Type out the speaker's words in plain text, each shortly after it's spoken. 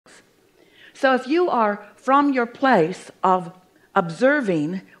So if you are from your place of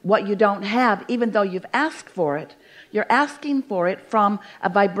observing what you don't have, even though you've asked for it, you're asking for it from a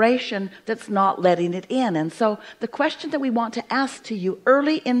vibration that's not letting it in. And so the question that we want to ask to you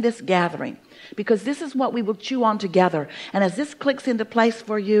early in this gathering, because this is what we will chew on together, and as this clicks into place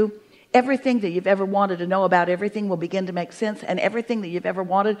for you, everything that you've ever wanted to know about everything will begin to make sense, and everything that you've ever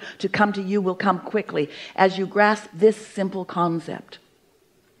wanted to come to you will come quickly as you grasp this simple concept.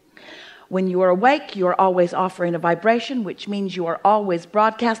 When you are awake, you are always offering a vibration, which means you are always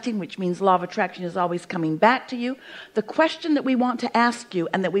broadcasting, which means law of attraction is always coming back to you. The question that we want to ask you,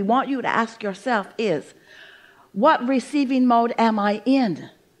 and that we want you to ask yourself, is, what receiving mode am I in?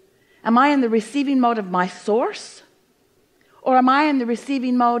 Am I in the receiving mode of my source? Or am I in the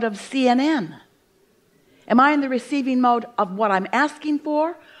receiving mode of CNN? Am I in the receiving mode of what I'm asking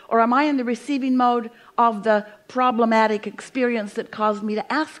for? Or am I in the receiving mode of the problematic experience that caused me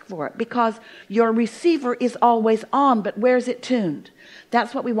to ask for it? Because your receiver is always on, but where's it tuned?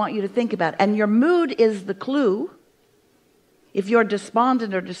 That's what we want you to think about. And your mood is the clue. If you're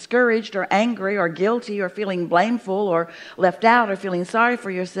despondent or discouraged or angry or guilty or feeling blameful or left out or feeling sorry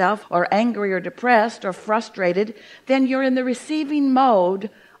for yourself or angry or depressed or frustrated, then you're in the receiving mode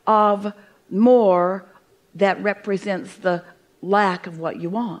of more that represents the lack of what you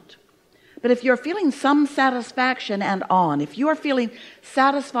want. But if you're feeling some satisfaction and on, if you are feeling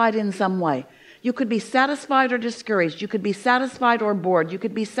satisfied in some way, you could be satisfied or discouraged, you could be satisfied or bored, you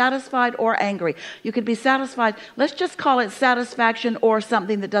could be satisfied or angry, you could be satisfied, let's just call it satisfaction or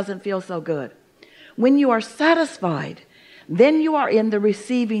something that doesn't feel so good. When you are satisfied, then you are in the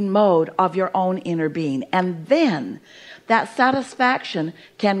receiving mode of your own inner being, and then that satisfaction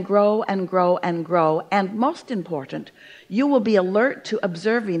can grow and grow and grow, and most important, you will be alert to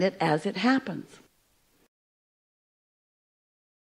observing it as it happens.